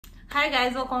Hi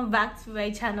guys, welcome back to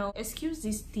my channel. Excuse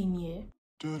this thing here.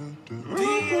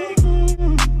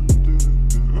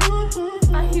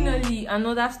 Finally,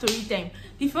 another story time.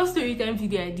 The first story time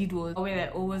video I did was when I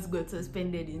almost got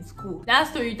suspended in school. That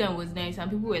story time was nice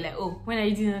and people were like, oh, when are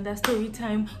you doing another story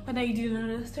time? When are you doing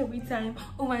another story time?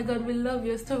 Oh my god, we love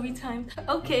your story time.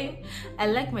 Okay, I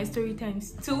like my story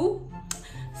times too.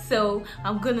 So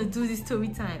I'm gonna do this story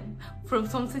time from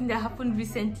something that happened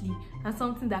recently and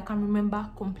something that I can remember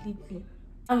completely.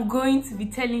 I'm going to be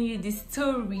telling you the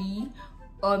story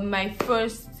of my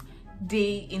first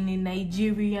day in a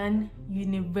Nigerian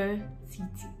university,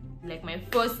 like my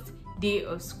first day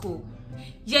of school.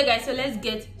 Yeah guys, so let's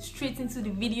get straight into the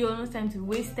video. No time to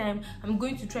waste time. I'm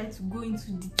going to try to go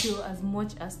into detail as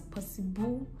much as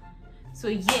possible. So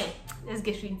yeah, let's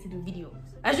get straight into the video.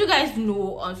 As you guys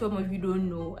know, and some of you don't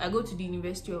know, I go to the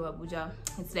University of Abuja.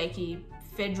 It's like a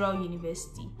federal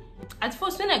university. At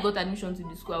first, when I got admission to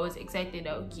the school, I was excited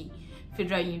that okay,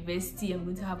 federal university, I'm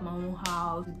going to have my own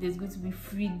house, there's going to be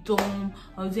freedom,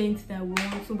 I'll do anything I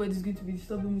want, somebody's going to be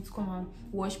disturbing me to come and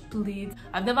wash plates.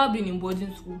 I've never been in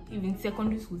boarding school, even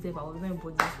secondary school ever, I was not in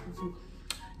boarding school. So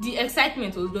the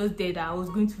excitement was just there that I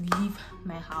was going to leave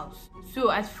my house.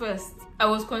 So at first, I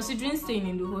was considering staying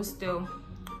in the hostel,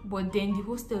 but then the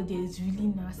hostel there is really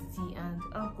nasty and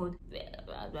oh god,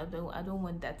 I don't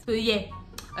want that. So yeah,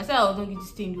 I said I was not going to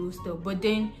stay in the hostel, but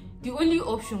then the only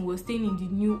option was staying in the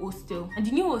new hostel. And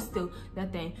the new hostel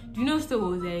that time, the new hostel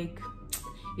was like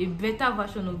a better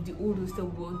version of the old hostel,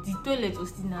 but the toilet was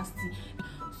still nasty.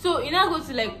 So you now go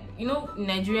to, like, you know,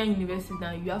 Nigerian university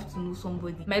now, you have to know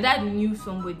somebody. My dad knew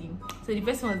somebody, so the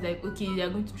person was like, okay, they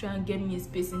are going to try and get me a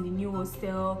space in the new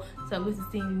hostel, so I'm going to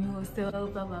stay in the new hostel,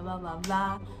 blah blah blah blah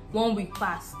blah. 1 week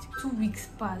passed, 2 weeks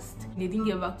passed, they didn't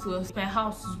get back to us. My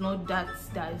house is not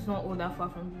it's not all that far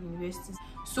from the university.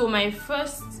 So my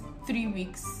first 3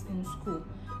 weeks in school,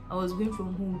 I was going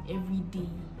from home every day.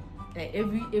 Like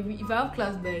every if I have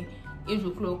class by 8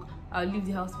 o'clock, I'll leave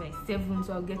the house by 7,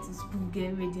 so I'll get to school,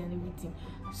 get ready and everything.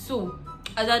 So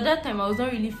at that time, I was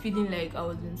not really feeling like I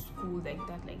was in school like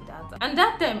that. And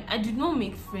that time, I did not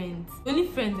make friends. The only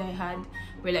friends I had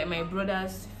were like my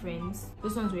brother's friends.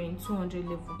 Those ones were in 200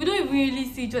 level. We don't even really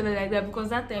see each other like that because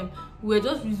that time we were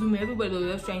just resuming. Everybody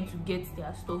was just trying to get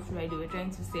their stuff right. They were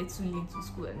trying to settle into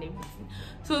school and everything.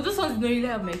 So those ones did not really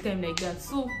have my time like that.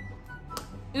 So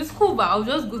in school, but I'll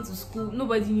just go to school.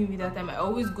 Nobody knew me that time. I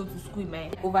always go to school in my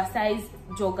oversized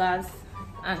joggers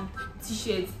and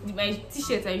t-shirts. My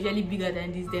t-shirts are usually bigger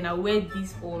than this. Then I wear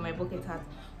this or my bucket hat.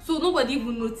 So nobody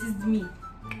even noticed me.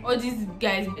 All these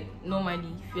guys,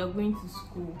 normally, if you're going to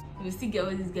school, you still get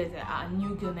all these guys that are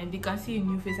new girl and they can see a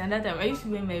new face. And that time, I used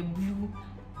to wear my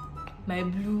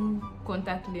blue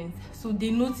contact lens. So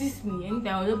they noticed me.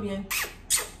 Anytime I was up here,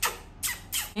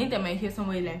 anytime I hear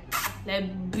somebody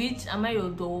like, bitch, am I your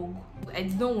dog? I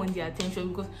did not want the attention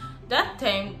because that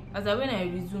time, when I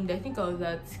resumed, I think I was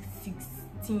at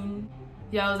 16.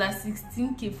 Yeah, I was at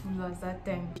 16k followers that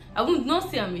time. I would not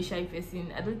say I'm a shy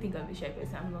person. I don't think I'm a shy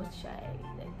person. I'm not shy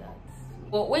like that.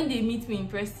 But when they meet me in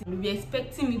person, they'll be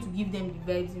expecting me to give them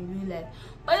the vibes in real life.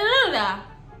 But you know that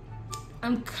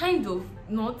I'm kind of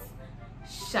not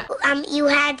shy.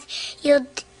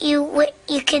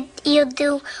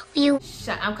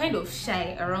 Shy. I'm kind of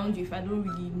shy around you if I don't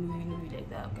really know you like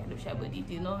that. I'm kind of shy, but they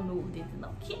did not know, they did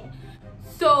not care.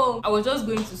 So I was just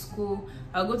going to school.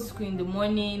 I'll go to school in the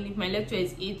morning. If my lecture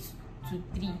is 8 to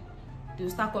 3, they'll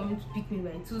start coming to pick me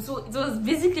by 2. So it was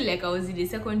basically like I was in a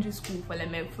secondary school for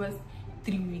like my first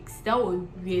 3 weeks. That was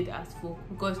weird as fuck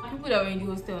because people that were in the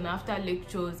hostel and after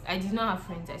lectures, I did not have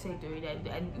friends. I said already.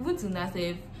 Even to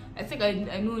NASF, I think I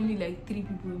know only like 3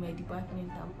 people in my department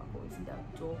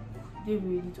that job. They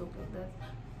really talk like that.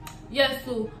 Yeah,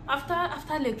 so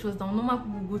after lectures now, normal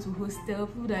people go to hostel.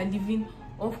 People that are living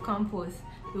off campus,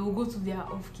 they will go to their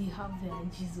off-key, have their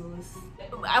Jesus.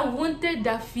 I wanted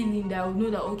that feeling that I would know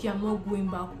that okay, I'm not going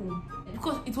back home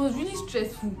because it was really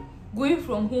stressful going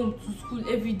from home to school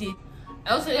every day.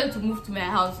 I also had to move to my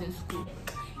house in school.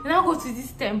 And I go to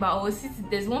this temple. I was sitting.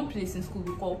 There's one place in school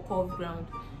we call Curve Ground,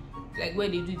 like where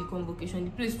they do the convocation.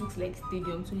 The place looks like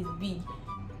stadium, so it's big.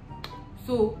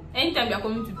 So anytime they are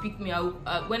coming to pick me,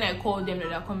 when I call them that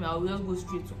they are coming, I will just go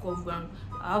straight to Curve Ground.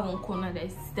 I have one corner that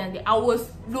is standing. I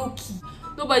was low key.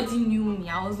 Nobody knew me.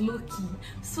 I was low key.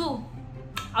 So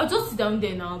I'll just sit down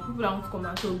there now. People that want to come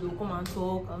and talk, they'll come and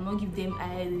talk. I'll not give them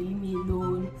eyes, leave me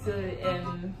alone. So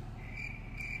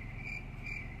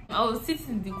I was sitting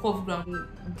in the curve ground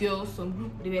with girls, some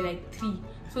group, they were like 3.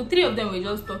 So 3 of them were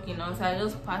just talking now, so I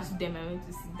just passed them and went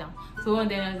to sit down. So one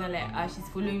day I was like, she's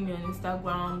following me on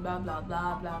Instagram, blah blah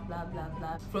blah blah blah blah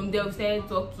blah. From there we started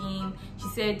talking. She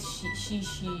said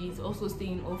she's also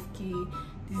staying off key,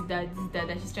 this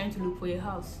that she's trying to look for a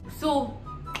house. So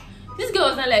this girl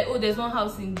was not like, oh, there's one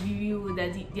house in view,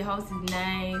 that the house is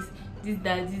nice, this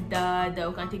that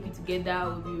we can take it together,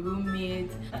 we'll be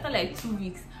roommates. After like 2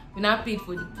 weeks, we now paid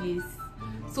for the place.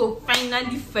 So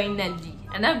finally,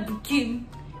 and I became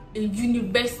a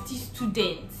university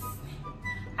student.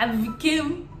 I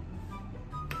became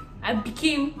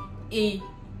a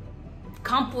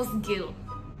campus girl.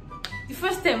 The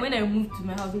first time when I moved to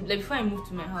my house, like before I moved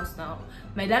to my house now,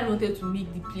 my dad wanted to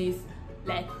make the place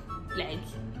like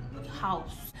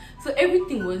house. So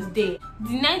everything was there.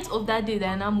 The night of that day that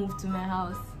I now moved to my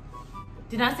house,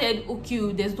 then I said,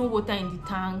 okay, there's no water in the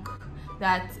tank,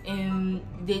 that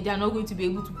they are not going to be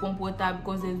able to pump water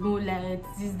because there's no lights,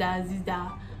 this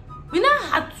that. We now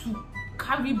had to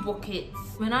carry buckets.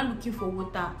 We're now looking for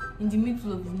water in the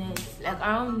middle of the night, like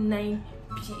around 9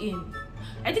 p.m.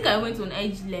 I think I went on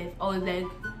IG Live. I was like,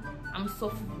 I'm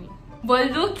suffering.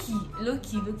 But low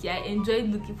key, I enjoyed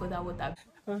looking for that water.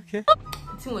 Okay.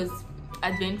 The thing was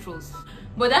adventurous.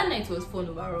 But that night was fun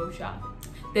overall, sha.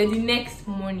 Then the next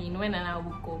morning when I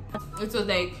woke up, it was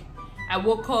like I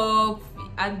woke up,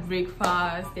 had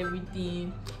breakfast,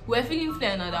 everything. We're feeling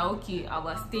fine now that okay,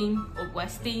 we're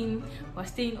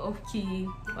staying off key.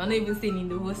 We're not even staying in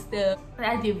the hostel.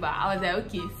 That day, but I was like,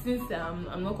 okay, since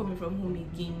I'm not coming from home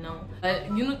again now.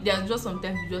 You know, there's just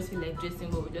sometimes you just feel like dressing,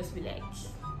 but we just feel like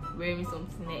wearing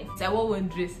something nice. So I wore one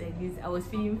dress like this. I was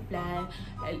feeling fly.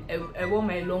 I wore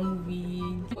my long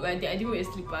wig. I didn't wear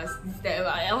slippers this time.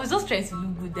 I was just trying to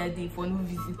look good that day for no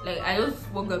reason. Like I just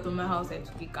walked out of my house and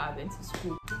took a cab and to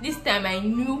school. This time I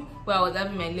knew where I was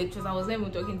having my lectures. I wasn't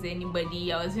even talking to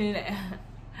anybody. I was feeling like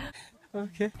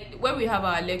okay. When we have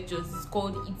our lectures, it's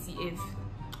called ETF.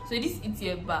 So this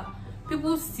ETF bar,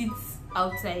 people sit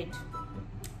outside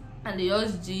and they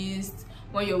just gist.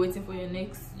 When you're waiting for your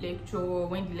next lecture, or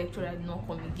when the lecturer had not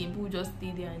come again, people just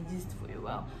stay there and gist for a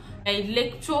while. My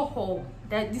lecture hall,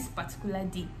 that this particular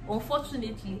day,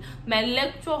 unfortunately, my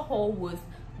lecture hall was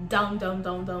down that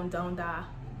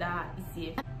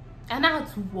ECF. And I had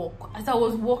to walk. As I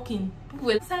was walking, people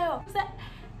were like,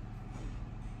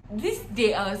 this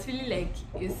day I was feeling like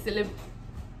a celeb.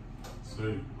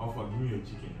 Sorry, Alpha, give me your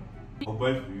chicken. I'll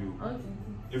buy for you. I want to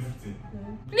eat Everything.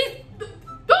 it. Please,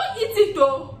 don't eat it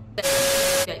though.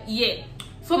 Yeah,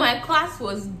 so my class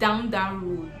was down that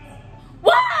road.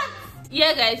 What?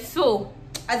 Yeah guys, so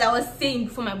as I was saying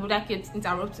before, my brother kept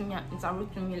interrupting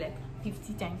me like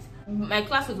 50 times. My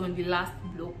class was on the last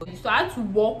block, so I had to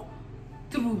walk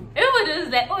through. Everybody was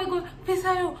like, oh my god,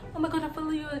 Pesayo, oh my god, I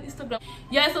follow you on Instagram.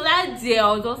 Yeah, so that day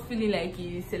I was just feeling like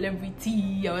a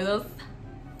celebrity. I was just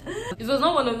it was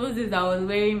not one of those days that I was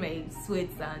wearing my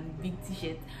sweats and big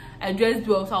t-shirt. I dressed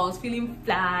well, so I was feeling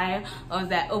fly. I was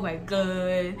like, oh my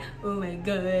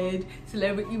god,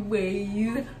 celebrity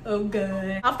ways, oh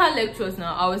god. After lectures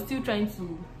now, I was still trying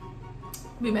to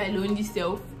be my lonely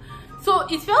self. So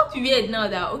it felt weird now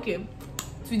that okay,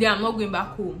 today I'm not going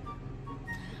back home.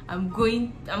 I'm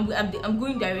going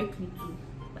directly to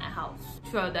my house.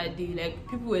 Throughout that day, like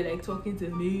people were like talking to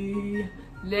me,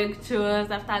 lectures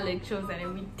after lectures and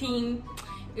everything.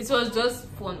 It was just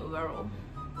fun overall.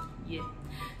 Yeah.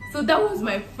 So that was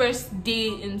my first day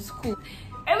in school.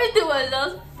 Everything was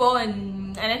just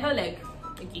fun, and I felt like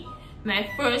okay, my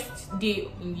first day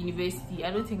in university,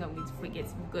 I don't think I'm going to forget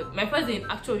it, because my first day in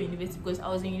actual university, because I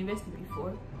was in university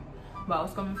before, but I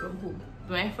was coming from home.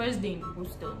 But my first day in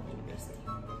hostel university,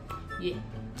 yeah,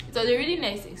 it was a really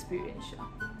nice experience.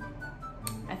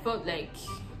 I felt like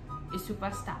a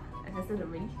superstar, as I said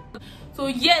already. So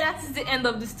yeah, that is the end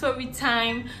of the story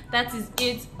time. That is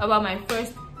it about my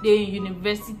first day in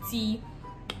university.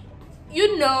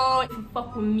 You know, if you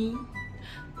fuck with me,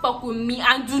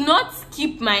 and do not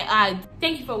skip my ad.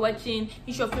 Thank you for watching.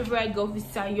 It's your favorite girl,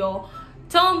 Visayo.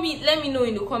 Let me know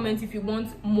in the comments if you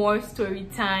want more story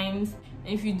times,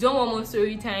 and if you don't want more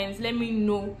story times, let me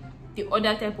know the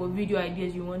other type of video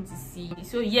ideas you want to see.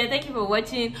 So yeah, thank you for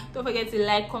watching. Don't forget to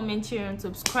like, comment, share, and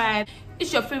subscribe.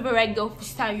 It's your favorite girl,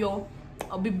 Visayo.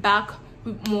 I'll be back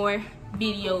with more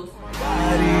videos.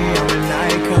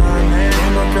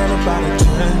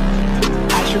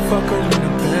 I should fuck her in the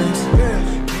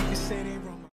best.